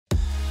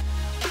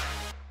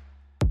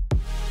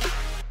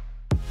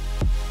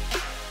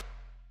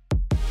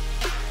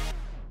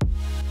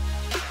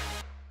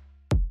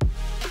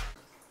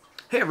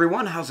Hey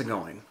everyone, how's it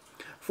going?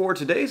 For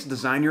today's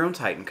Design Your Own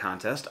Titan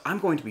contest, I'm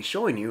going to be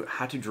showing you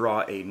how to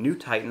draw a new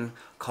Titan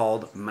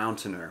called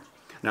Mountaineer.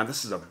 Now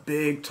this is a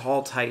big,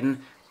 tall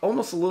Titan,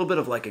 almost a little bit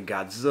of like a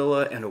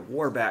Godzilla and a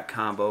warbat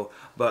combo,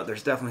 but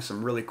there's definitely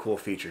some really cool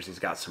features. He's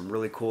got some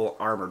really cool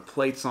armored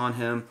plates on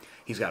him,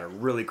 he's got a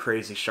really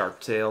crazy sharp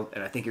tail,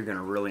 and I think you're going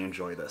to really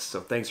enjoy this.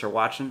 So thanks for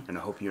watching, and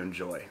I hope you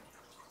enjoy.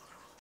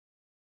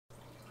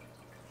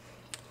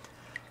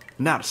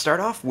 Now to start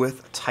off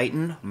with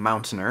Titan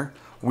Mountaineer,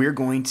 we're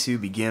going to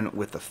begin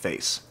with the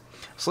face.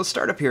 So let's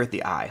start up here at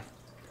the eye.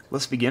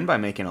 Let's begin by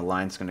making a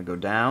line that's going to go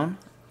down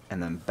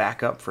and then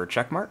back up for a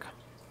check mark.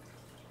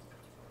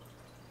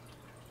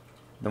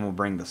 Then we'll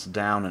bring this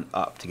down and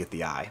up to get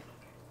the eye.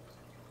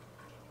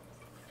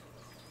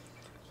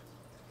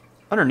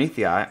 Underneath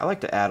the eye, I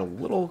like to add a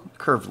little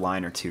curved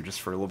line or two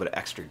just for a little bit of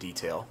extra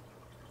detail.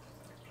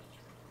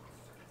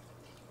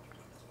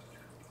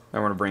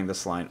 Then we're going to bring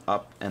this line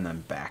up and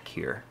then back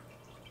here.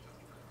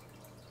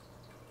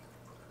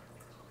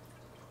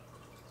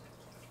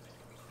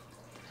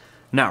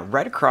 Now,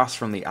 right across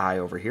from the eye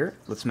over here,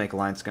 let's make a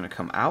line that's going to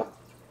come out,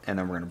 and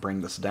then we're going to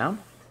bring this down.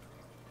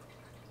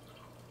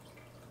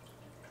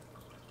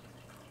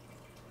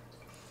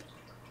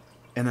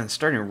 And then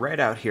starting right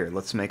out here,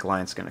 let's make a line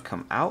that's going to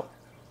come out,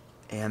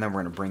 and then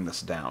we're going to bring this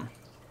down.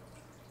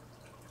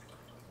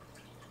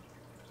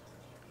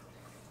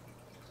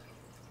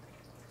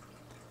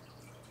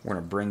 We're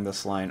going to bring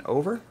this line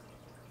over,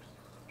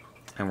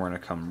 and we're going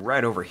to come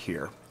right over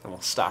here, and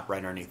we'll stop right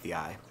underneath the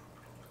eye.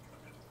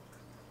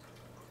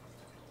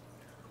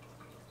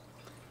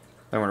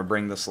 Then we're going to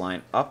bring this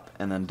line up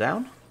and then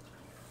down.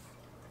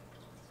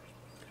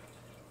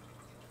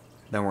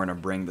 Then we're going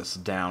to bring this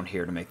down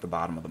here to make the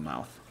bottom of the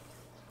mouth.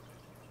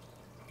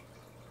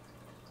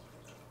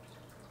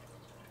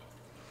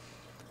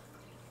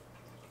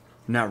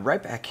 Now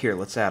right back here,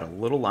 let's add a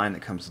little line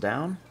that comes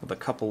down with a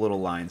couple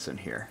little lines in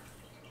here.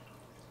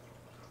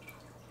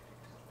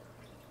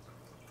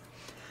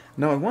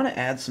 Now I want to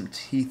add some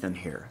teeth in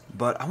here,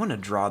 but I want to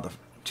draw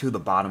two of the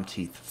bottom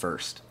teeth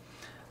first.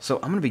 So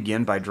I'm going to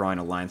begin by drawing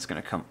a line that's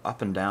going to come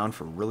up and down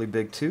for a really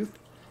big tooth,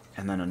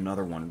 and then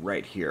another one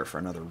right here for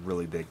another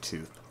really big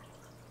tooth.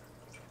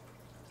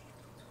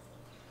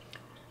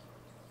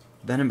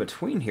 Then in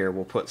between here,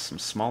 we'll put some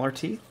smaller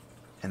teeth,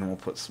 and then we'll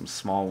put some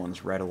small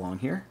ones right along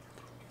here,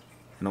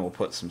 and then we'll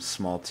put some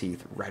small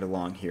teeth right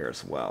along here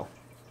as well.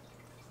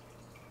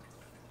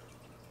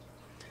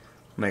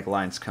 Make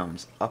lines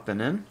comes up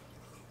and in.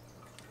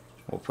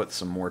 We'll put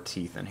some more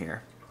teeth in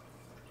here.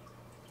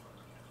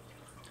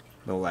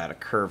 We'll add a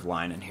curved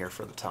line in here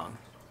for the tongue.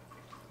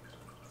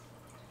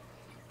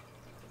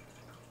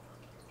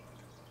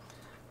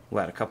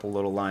 We'll add a couple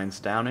little lines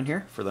down in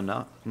here for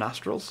the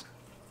nostrils.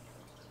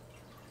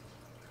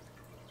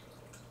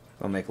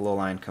 We'll make a little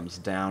line comes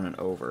down and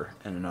over,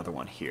 and another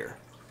one here.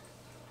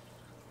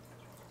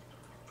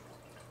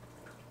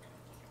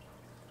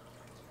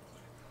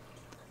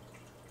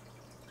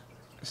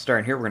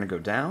 Starting here, we're going to go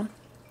down.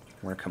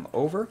 We're going to come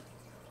over.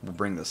 We'll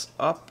bring this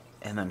up,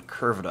 and then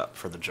curve it up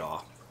for the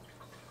jaw.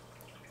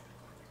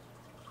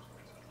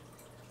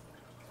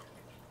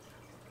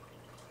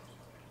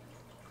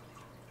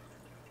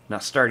 Now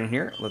starting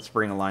here, let's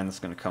bring a line that's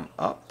going to come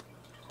up,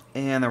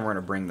 and then we're going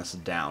to bring this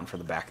down for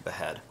the back of the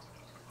head.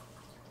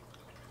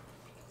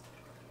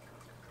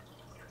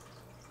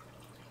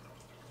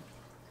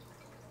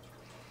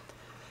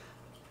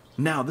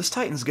 Now this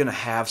Titan's going to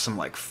have some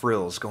like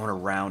frills going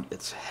around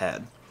its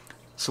head.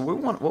 So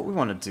what we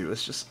want to do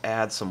is just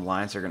add some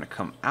lines that are going to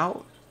come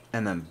out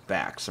and then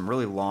back, some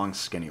really long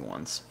skinny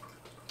ones.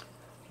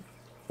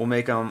 We'll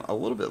make them a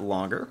little bit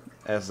longer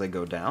as they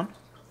go down.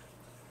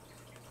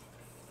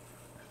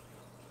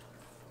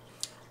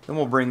 Then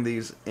we'll bring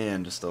these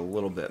in just a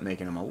little bit,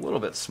 making them a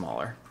little bit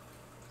smaller.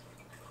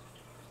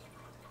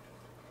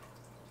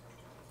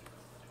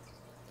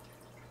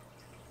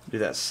 Do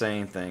that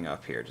same thing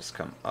up here, just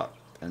come up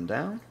and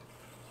down,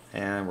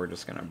 and we're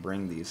just going to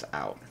bring these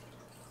out.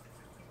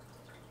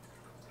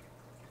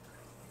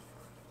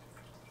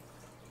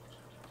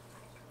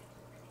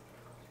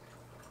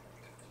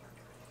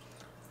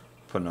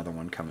 Put another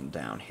one coming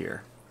down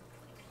here.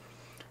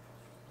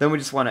 Then we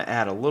just want to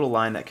add a little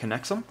line that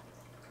connects them.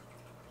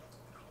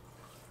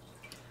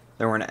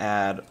 Then we're going to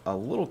add a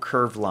little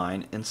curved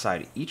line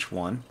inside each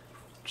one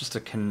just to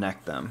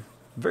connect them.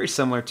 Very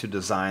similar to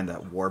design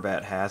that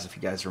warbat has, if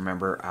you guys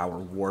remember our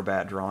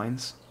warbat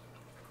drawings.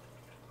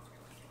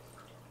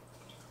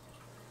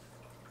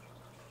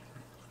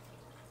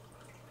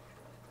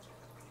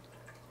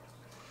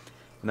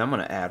 And then I'm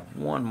going to add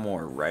one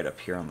more right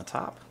up here on the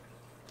top.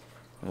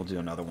 And we'll do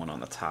another one on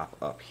the top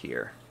up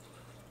here.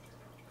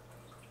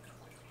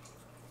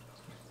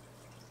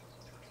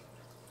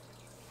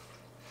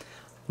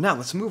 Now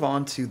let's move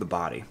on to the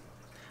body.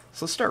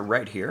 So let's start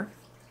right here.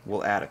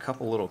 We'll add a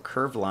couple little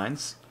curved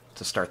lines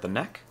to start the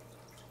neck.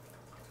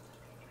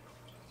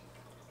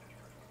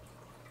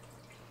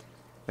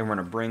 Then we're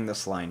going to bring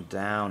this line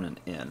down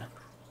and in.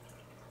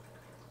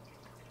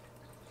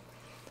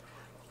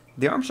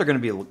 The arms are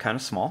going to be kind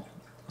of small,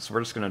 So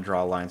we're just going to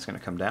draw a line that's going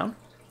to come down.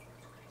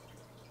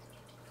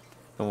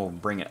 Then we'll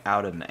bring it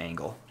out at an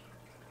angle.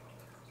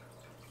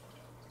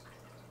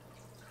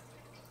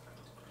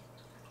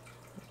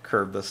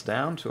 Curve this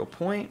down to a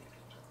point.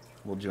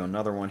 We'll do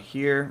another one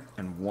here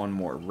and one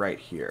more right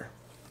here.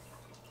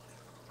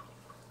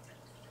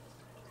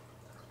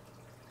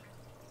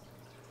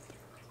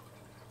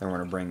 Then we're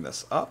going to bring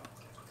this up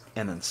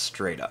and then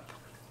straight up.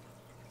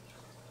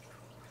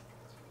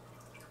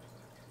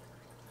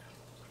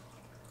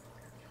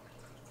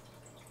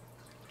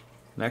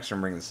 Next, we're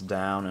going to bring this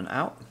down and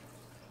out.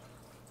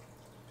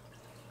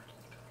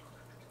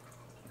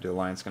 The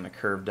line's going to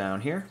curve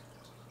down here.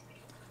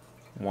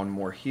 One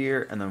more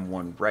here, and then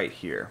one right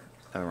here.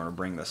 And we're going to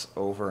bring this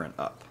over and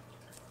up.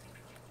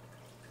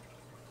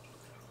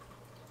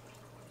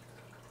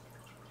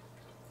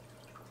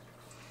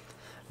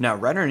 Now,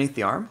 right underneath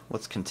the arm,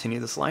 let's continue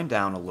this line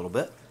down a little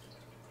bit.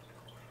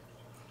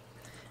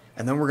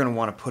 And then we're going to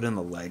want to put in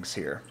the legs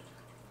here.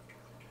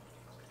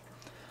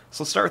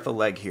 So let's start with the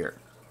leg here.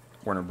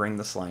 We're going to bring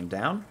this line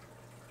down.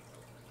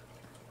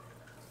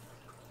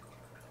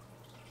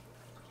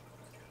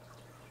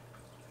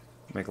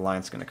 Make a line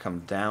that's going to come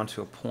down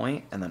to a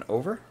point and then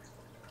over.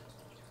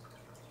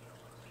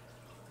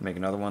 Make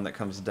another one that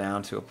comes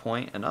down to a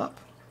point and up.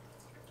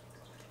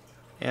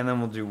 And then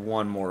we'll do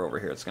one more over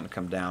here. It's going to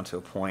come down to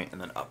a point and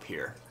then up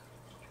here.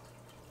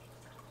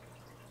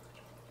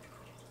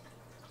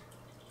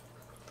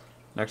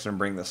 Next, I'm going to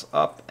bring this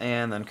up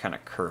and then kind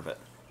of curve it.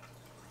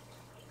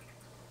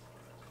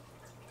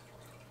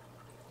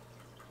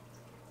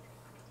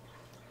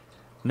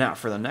 Now,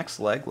 for the next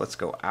leg, let's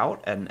go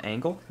out at an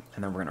angle,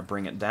 and then we're going to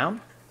bring it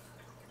down.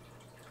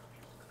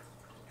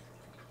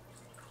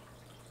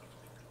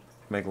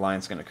 Make a line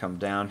that's going to come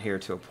down here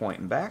to a point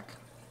and back,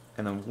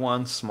 and then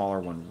one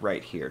smaller one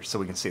right here, so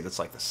we can see that's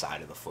like the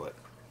side of the foot.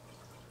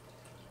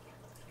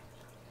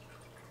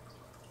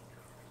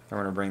 Then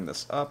we're going to bring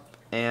this up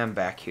and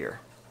back here.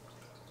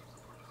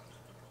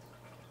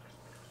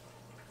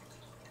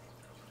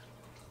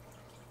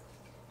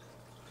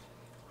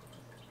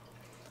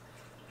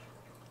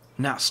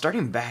 Now,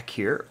 starting back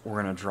here,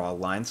 we're going to draw a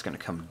line that's going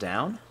to come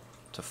down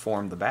to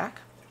form the back.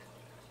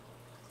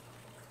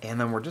 And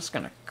then we're just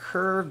going to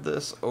curve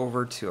this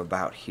over to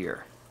about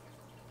here.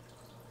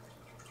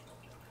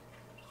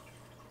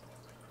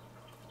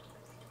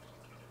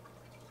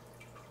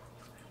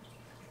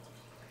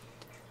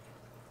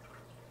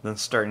 Then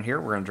starting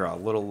here, we're going to draw a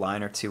little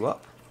line or two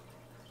up.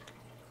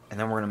 And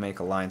then we're going to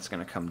make a line that's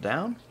going to come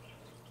down.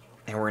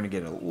 And we're going to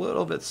get a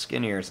little bit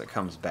skinnier as it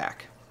comes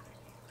back.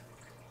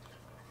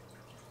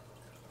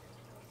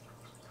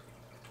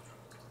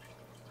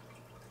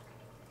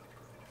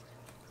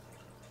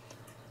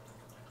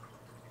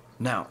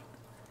 Now,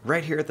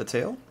 right here at the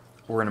tail,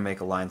 we're going to make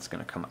a line that's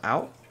going to come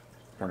out.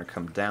 We're going to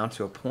come down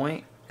to a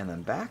point and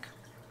then back.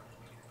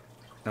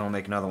 And we'll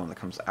make another one that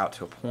comes out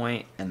to a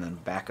point and then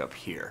back up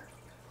here.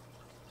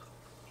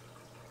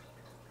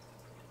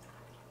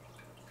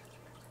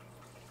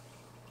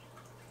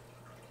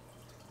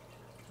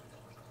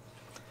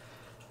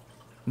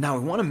 Now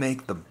we want to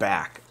make the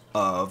back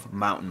of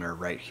Mountaineer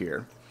right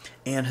here.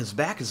 And his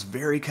back is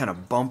very kind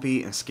of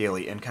bumpy and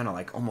scaly and kind of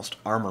like almost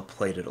armor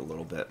plated a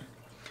little bit.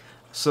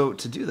 So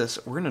to do this,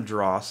 we're going to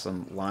draw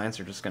some lines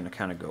that are just going to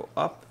kind of go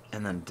up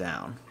and then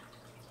down.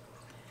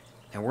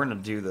 And we're going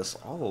to do this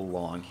all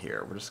along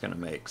here. We're just going to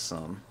make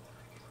some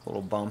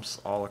little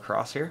bumps all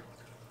across here.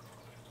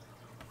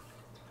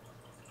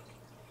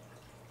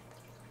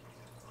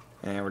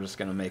 And we're just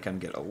going to make them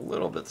get a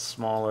little bit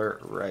smaller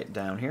right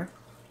down here.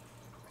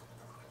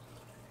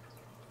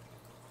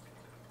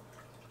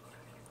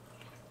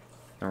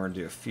 And we're going to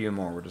do a few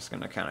more. We're just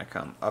going to kind of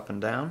come up and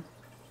down.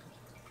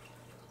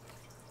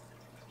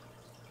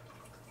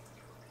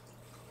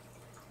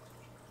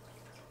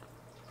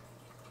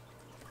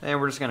 And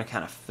we're just going to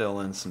kind of fill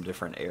in some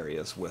different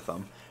areas with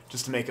them,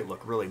 just to make it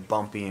look really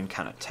bumpy and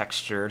kind of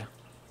textured.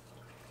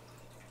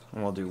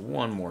 And we'll do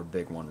one more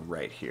big one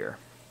right here.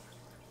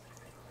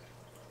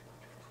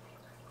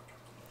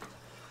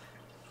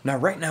 Now,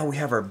 right now we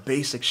have our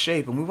basic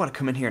shape, and we want to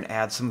come in here and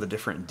add some of the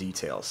different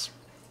details.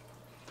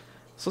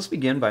 So let's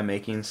begin by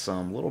making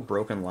some little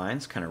broken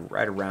lines kind of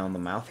right around the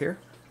mouth here.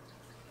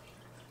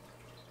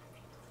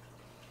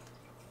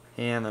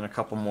 And then a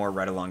couple more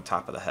right along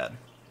top of the head.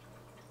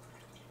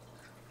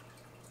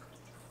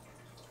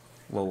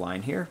 Little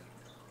line here,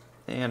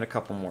 and a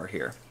couple more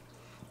here.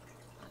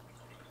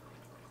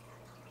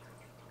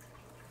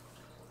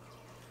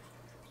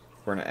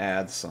 We're going to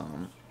add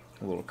some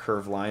little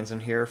curved lines in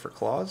here for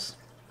claws.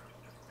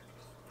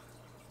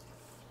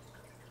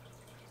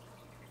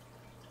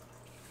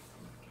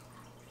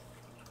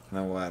 And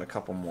then we'll add a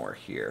couple more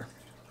here.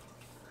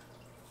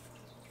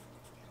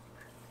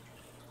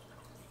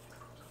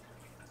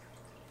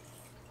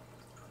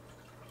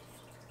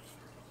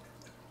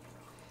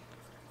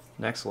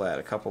 Next, we'll add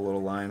a couple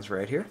little lines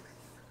right here.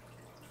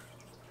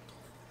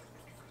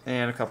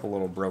 And a couple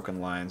little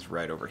broken lines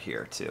right over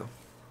here, too.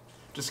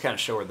 Just to kind of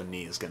show where the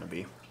knee is going to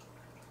be.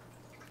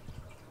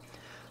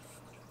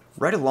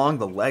 Right along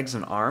the legs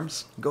and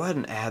arms, go ahead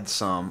and add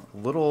some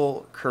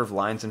little curved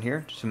lines in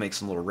here to make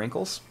some little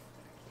wrinkles.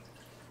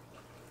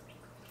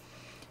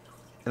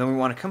 And then we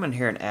want to come in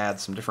here and add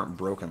some different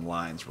broken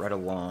lines right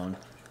along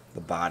the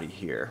body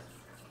here.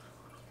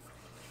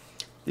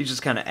 These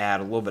just kind of add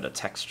a little bit of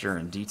texture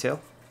and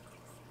detail.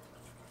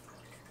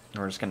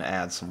 And we're just going to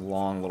add some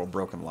long little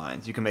broken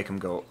lines. You can make them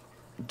go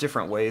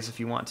different ways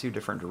if you want to,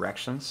 different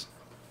directions.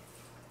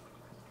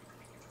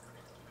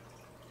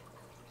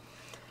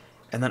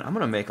 And then I'm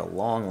going to make a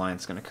long line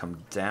that's going to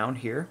come down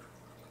here.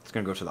 It's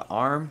going to go to the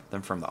arm,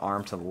 then from the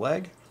arm to the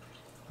leg.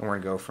 And we're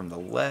going to go from the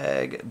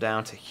leg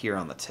down to here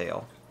on the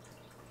tail.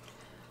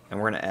 And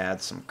we're going to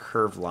add some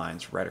curved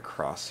lines right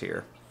across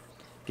here.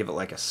 Give it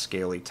like a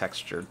scaly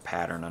textured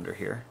pattern under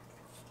here.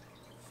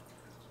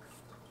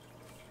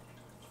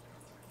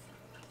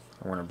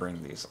 And we're going to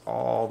bring these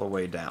all the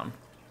way down.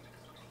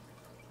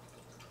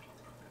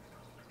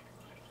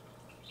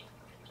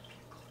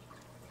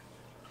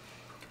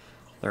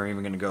 Then we're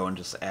even going to go and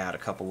just add a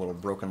couple little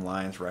broken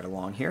lines right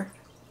along here.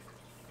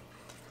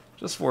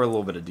 Just for a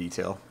little bit of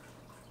detail.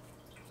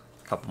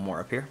 A couple more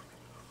up here.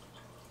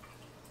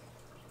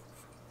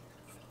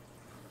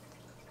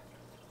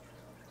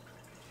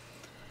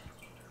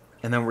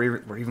 And then we're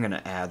even going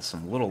to add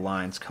some little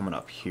lines coming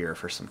up here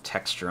for some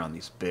texture on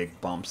these big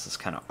bumps, this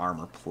kind of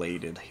armor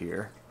plated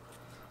here.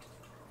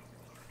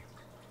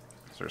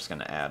 So we're just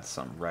going to add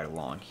some right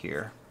along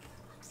here.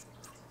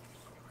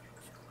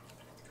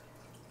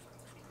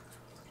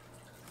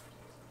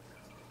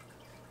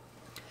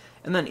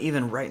 And then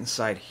even right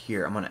inside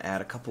here, I'm going to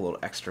add a couple little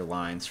extra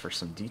lines for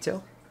some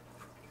detail.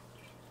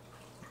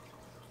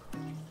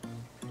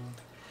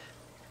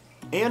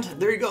 And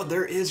there you go,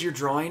 there is your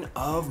drawing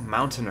of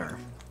Mountaineer.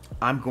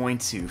 I'm going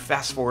to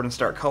fast forward and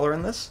start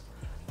coloring this.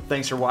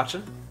 Thanks for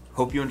watching.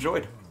 Hope you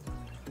enjoyed.